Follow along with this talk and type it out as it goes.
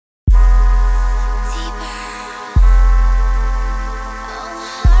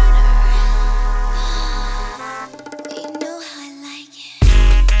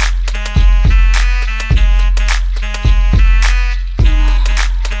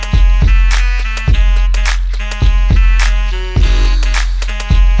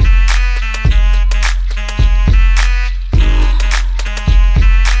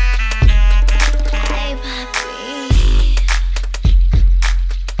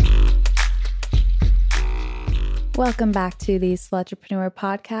Welcome back to the Slutrepreneur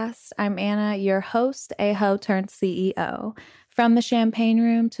podcast. I'm Anna, your host, a hoe turned CEO. From the champagne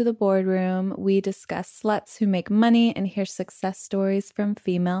room to the boardroom, we discuss sluts who make money and hear success stories from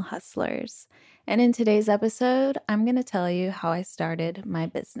female hustlers. And in today's episode, I'm going to tell you how I started my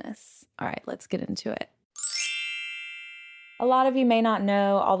business. All right, let's get into it. A lot of you may not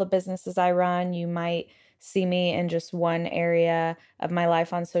know all the businesses I run. You might see me in just one area of my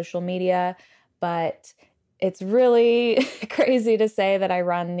life on social media, but it's really crazy to say that I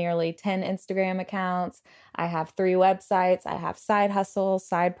run nearly 10 Instagram accounts. I have 3 websites. I have side hustles,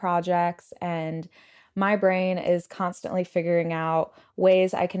 side projects, and my brain is constantly figuring out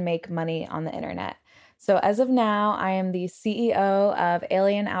ways I can make money on the internet. So as of now, I am the CEO of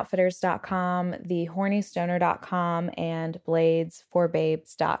AlienOutfitters.com, TheHornyStoner.com, and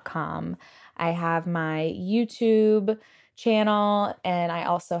BladesForBabes.com. I have my YouTube channel, and I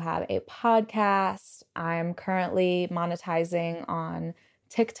also have a podcast. I'm currently monetizing on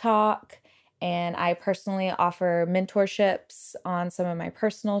TikTok, and I personally offer mentorships on some of my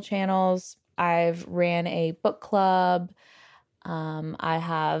personal channels. I've ran a book club. I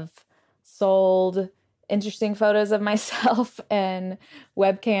have sold interesting photos of myself and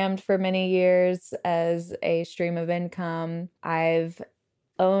webcammed for many years as a stream of income. I've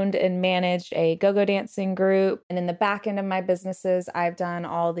owned and managed a go-go dancing group. And in the back end of my businesses, I've done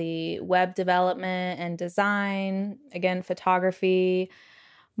all the web development and design, again, photography,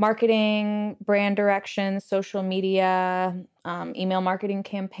 marketing, brand direction, social media, email marketing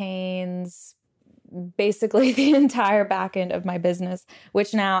campaigns, basically the entire back end of my business,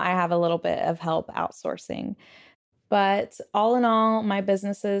 which now I have a little bit of help outsourcing. But all in all, my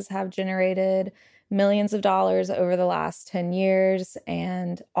businesses have generated millions of dollars over the last 10 years,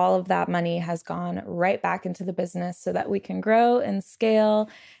 and all of that money has gone right back into the business so that we can grow and scale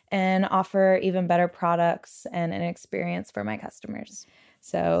and offer even better products and an experience for my customers.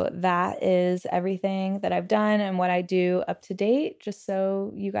 So that is everything that I've done and what I do up to date, just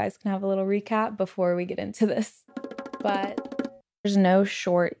so you guys can have a little recap before we get into this. But there's no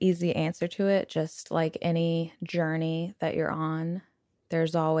short, easy answer to it. Just like any journey that you're on,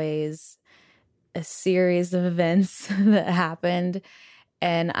 there's always a series of events that happened.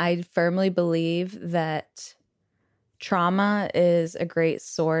 And I firmly believe that trauma is a great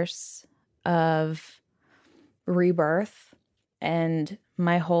source of rebirth. And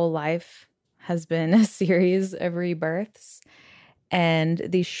my whole life has been a series of rebirths. And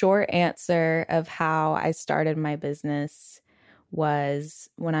the short answer of how I started my business was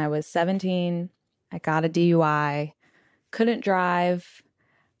when I was 17, I got a DUI, couldn't drive,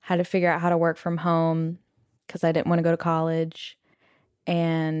 had to figure out how to work from home because I didn't want to go to college.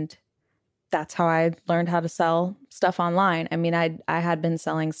 And that's how I learned how to sell stuff online. I mean, I had been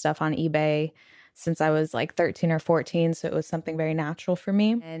selling stuff on eBay since I was like 13 or 14, so it was something very natural for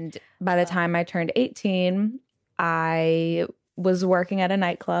me. And by the time I turned 18, I was working at a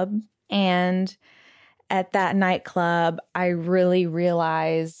nightclub. And at that nightclub, I really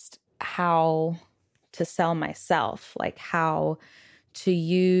realized how to sell myself, like how to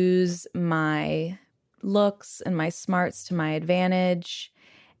use my looks and my smarts to my advantage.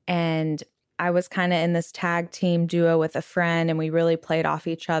 And I was kind of in this tag team duo with a friend, and we really played off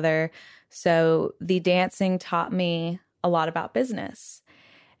each other. So the dancing taught me a lot about business.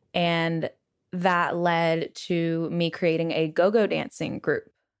 And that led to me creating a go-go dancing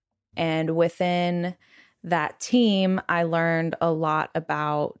group. And within that team, I learned a lot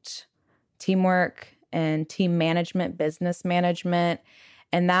about teamwork and team management, business management.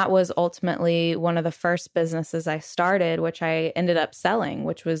 And that was ultimately one of the first businesses I started, which I ended up selling,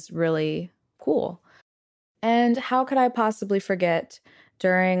 which was really cool. And how could I possibly forget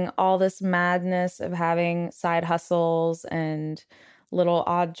during all this madness of having side hustles and little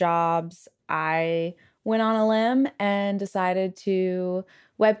odd jobs, I went on a limb and decided to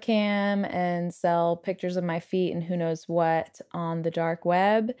webcam and sell pictures of my feet and who knows what on the dark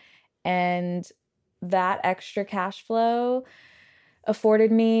web. And that extra cash flow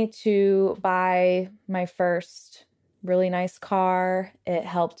afforded me to buy my first really nice car. It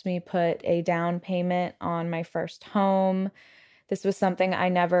helped me put a down payment on my first home. This was something I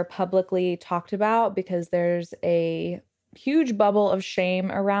never publicly talked about because there's a huge bubble of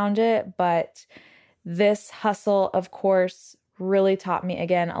shame around it. But this hustle, of course, really taught me,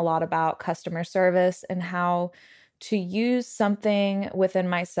 again, a lot about customer service and how to use something within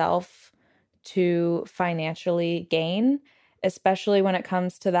myself to financially gain, especially when it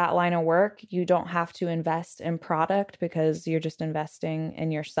comes to that line of work. You don't have to invest in product because you're just investing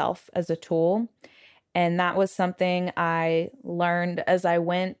in yourself as a tool. And that was something I learned as I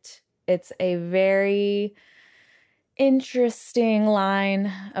went. It's a very interesting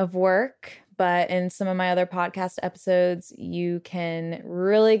line of work. But in some of my other podcast episodes, you can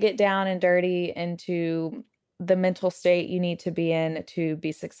really get down and dirty into the mental state you need to be in to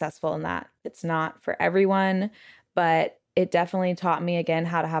be successful in that. It's not for everyone, but it definitely taught me again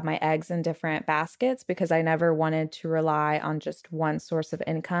how to have my eggs in different baskets, because I never wanted to rely on just one source of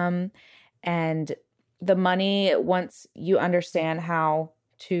income. And the money, once you understand how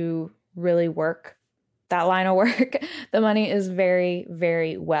to really work that line of work, the money is very,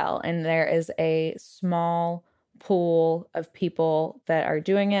 very well. And there is a small pool of people that are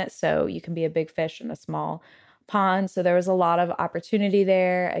doing it. So you can be a big fish in a small pond. So there was a lot of opportunity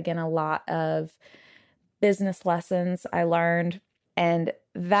there. Again, a lot of business lessons I learned. And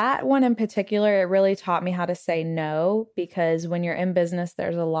that one in particular, it really taught me how to say no, because when you're in business,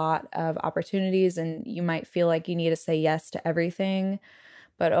 there's a lot of opportunities and you might feel like you need to say yes to everything.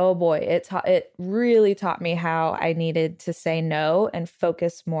 But oh boy, it really taught me how I needed to say no and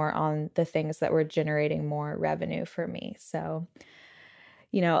focus more on the things that were generating more revenue for me. So,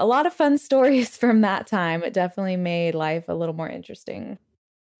 a lot of fun stories from that time. It definitely made life a little more interesting.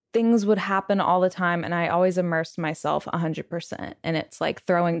 Things would happen all the time, and I always immersed myself 100%. And it's like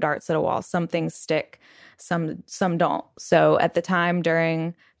throwing darts at a wall. Some things stick, some don't. So at the time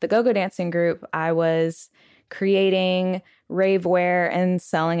during the go-go dancing group, I was creating rave wear and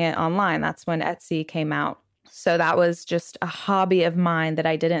selling it online. That's when Etsy came out. So that was just a hobby of mine that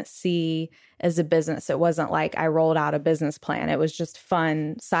I didn't see as a business. It wasn't like I rolled out a business plan. It was just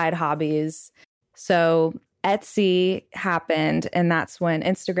fun side hobbies. So Etsy happened, and that's when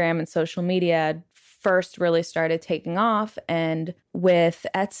Instagram and social media first really started taking off. And with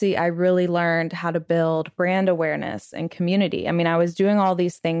Etsy, I really learned how to build brand awareness and community. I mean, I was doing all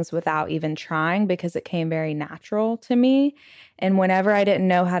these things without even trying because it came very natural to me. And whenever I didn't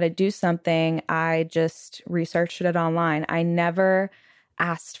know how to do something, I just researched it online. I never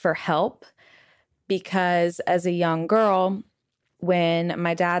asked for help because as a young girl, when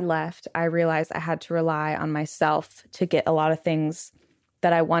my dad left, I realized I had to rely on myself to get a lot of things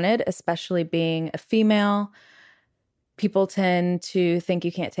that I wanted, especially being a female. People tend to think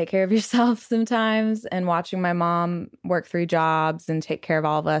you can't take care of yourself sometimes. And watching my mom work 3 jobs and take care of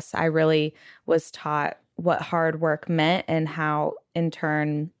all of us, I really was taught what hard work meant and how, in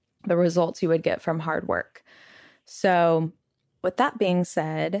turn, the results you would get from hard work. So with that being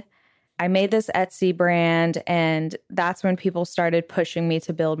said, I made this Etsy brand, and that's when people started pushing me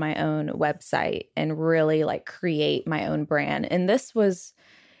to build my own website and really create my own brand. And this was,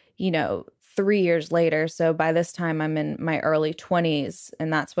 3 years later. So by this time I'm in my early 20s,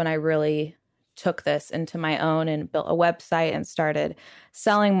 and that's when I really took this into my own and built a website and started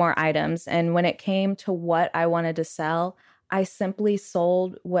selling more items. And when it came to what I wanted to sell, I simply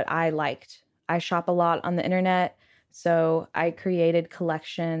sold what I liked. I shop a lot on the internet, so I created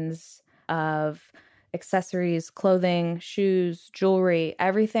collections of accessories, clothing, shoes, jewelry,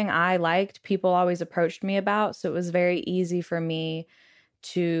 everything I liked, people always approached me about. So it was very easy for me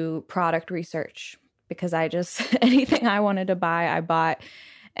to product research because anything I wanted to buy, I bought.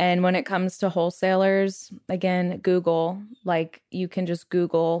 And when it comes to wholesalers, again, Google, you can just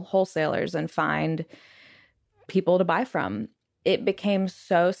Google wholesalers and find people to buy from. It became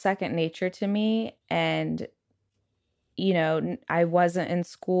so second nature to me. And I wasn't in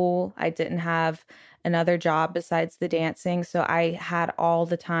school. I didn't have another job besides the dancing. So I had all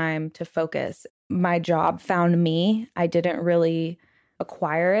the time to focus. My job found me. I didn't really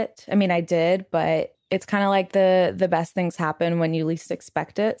acquire it. I mean, I did, but it's kind of like the best things happen when you least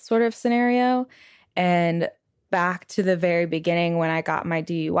expect it sort of scenario. And back to the very beginning when I got my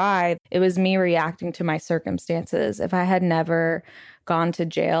DUI, it was me reacting to my circumstances. If I had never gone to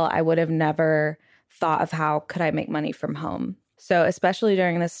jail, I would have never thought of how could I make money from home. So especially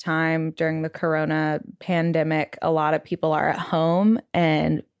during this time, during the corona pandemic, a lot of people are at home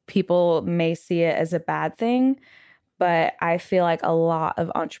and people may see it as a bad thing. But I feel like a lot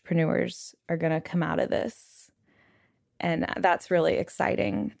of entrepreneurs are going to come out of this. And that's really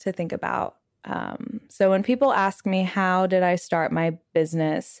exciting to think about. So when people ask me, how did I start my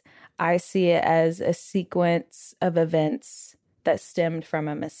business? I see it as a sequence of events that stemmed from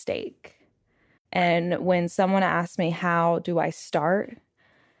a mistake. And when someone asks me, how do I start?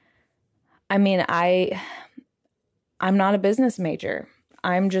 I mean, I'm not a business major.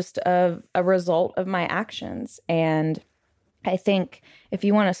 I'm just a result of my actions. And I think if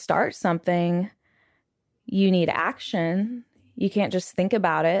you want to start something, you need action. You can't just think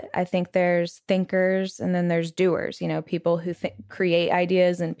about it. I think there's thinkers and then there's doers, people who create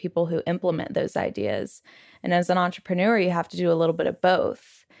ideas and people who implement those ideas. And as an entrepreneur, you have to do a little bit of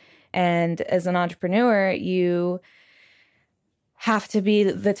both. And as an entrepreneur, you have to be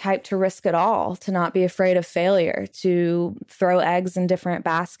the type to risk it all, to not be afraid of failure, to throw eggs in different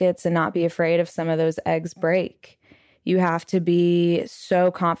baskets and not be afraid if some of those eggs break. You have to be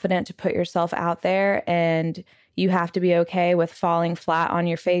so confident to put yourself out there, and you have to be okay with falling flat on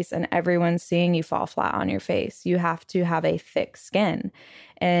your face and everyone seeing you fall flat on your face. You have to have a thick skin.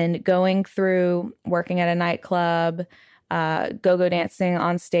 And going through working at a nightclub, go-go dancing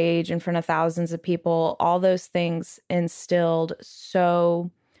on stage in front of thousands of people, all those things instilled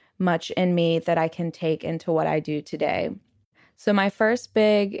so much in me that I can take into what I do today. So my first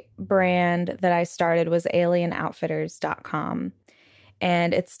big brand that I started was alienoutfitters.com.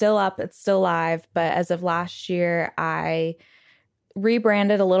 And it's still up, it's still live, but as of last year, I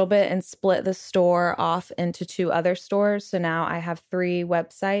rebranded a little bit and split the store off into 2 other stores. So now I have 3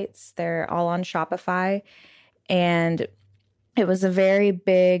 websites. They're all on Shopify. And it was a very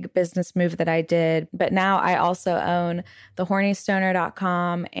big business move that I did. But now I also own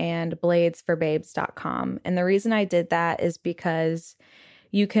thehornystoner.com and bladesforbabes.com. And the reason I did that is because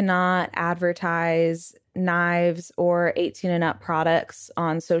you cannot advertise knives or 18 and up products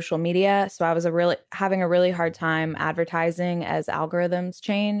on social media. So I was having a really hard time advertising as algorithms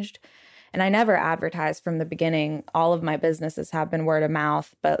changed. And I never advertised from the beginning. All of my businesses have been word of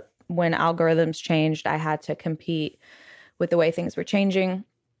mouth. But when algorithms changed, I had to compete with the way things were changing.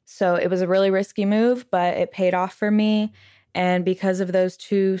 So it was a really risky move, but it paid off for me. And because of those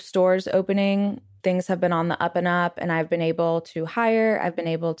 2 stores opening, things have been on the up and up, and I've been able to hire. I've been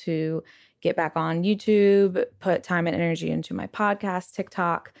able to get back on YouTube, put time and energy into my podcast,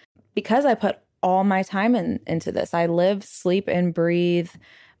 TikTok, because I put all my time into this. I live, sleep, and breathe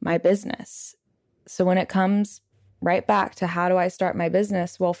my business. So when it comes right back to how do I start my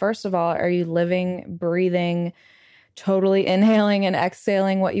business? Well, first of all, are you living, breathing, totally inhaling and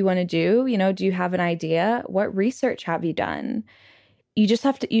exhaling what you want to do? Do you have an idea? What research have you done?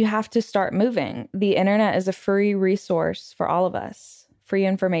 You have to start moving. The internet is a free resource for all of us. Free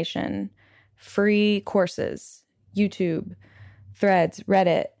information, free courses, YouTube, Threads,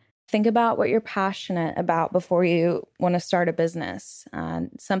 Reddit. Think about what you're passionate about before you want to start a business.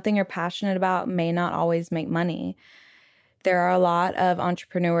 Something you're passionate about may not always make money. There are a lot of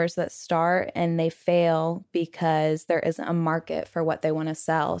entrepreneurs that start and they fail because there isn't a market for what they want to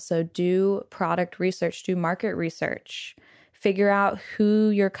sell. So do product research, do market research. Figure out who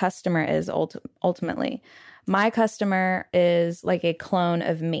your customer is ultimately. My customer is like a clone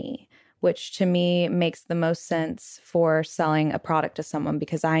of me, which to me makes the most sense for selling a product to someone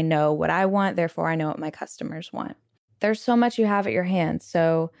because I know what I want, therefore I know what my customers want. There's so much you have at your hands.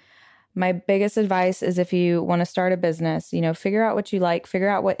 So my biggest advice is if you want to start a business, figure out what you like, figure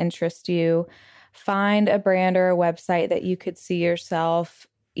out what interests you, find a brand or a website that you could see yourself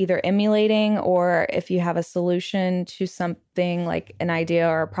either emulating, or if you have a solution to something like an idea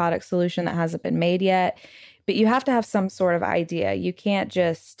or a product solution that hasn't been made yet, but you have to have some sort of idea. You can't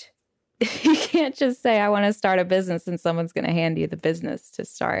just say, I want to start a business and someone's going to hand you the business to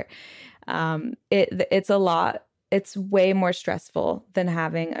start. It's a lot. It's way more stressful than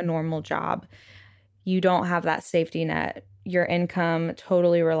having a normal job. You don't have that safety net. Your income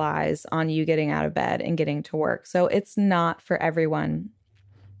totally relies on you getting out of bed and getting to work. So it's not for everyone.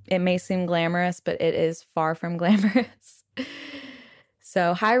 It may seem glamorous, but it is far from glamorous.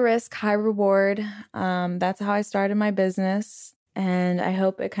 So high risk, high reward. That's how I started my business. And I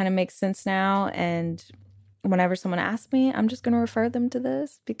hope it kind of makes sense now. And whenever someone asks me, I'm just going to refer them to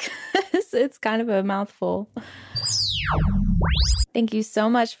this because it's kind of a mouthful. Thank you so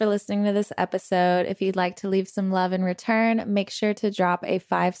much for listening to this episode. If you'd like to leave some love in return, make sure to drop a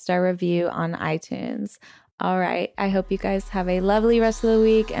 5-star review on iTunes. All right. I hope you guys have a lovely rest of the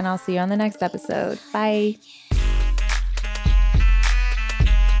week, and I'll see you on the next episode. Bye.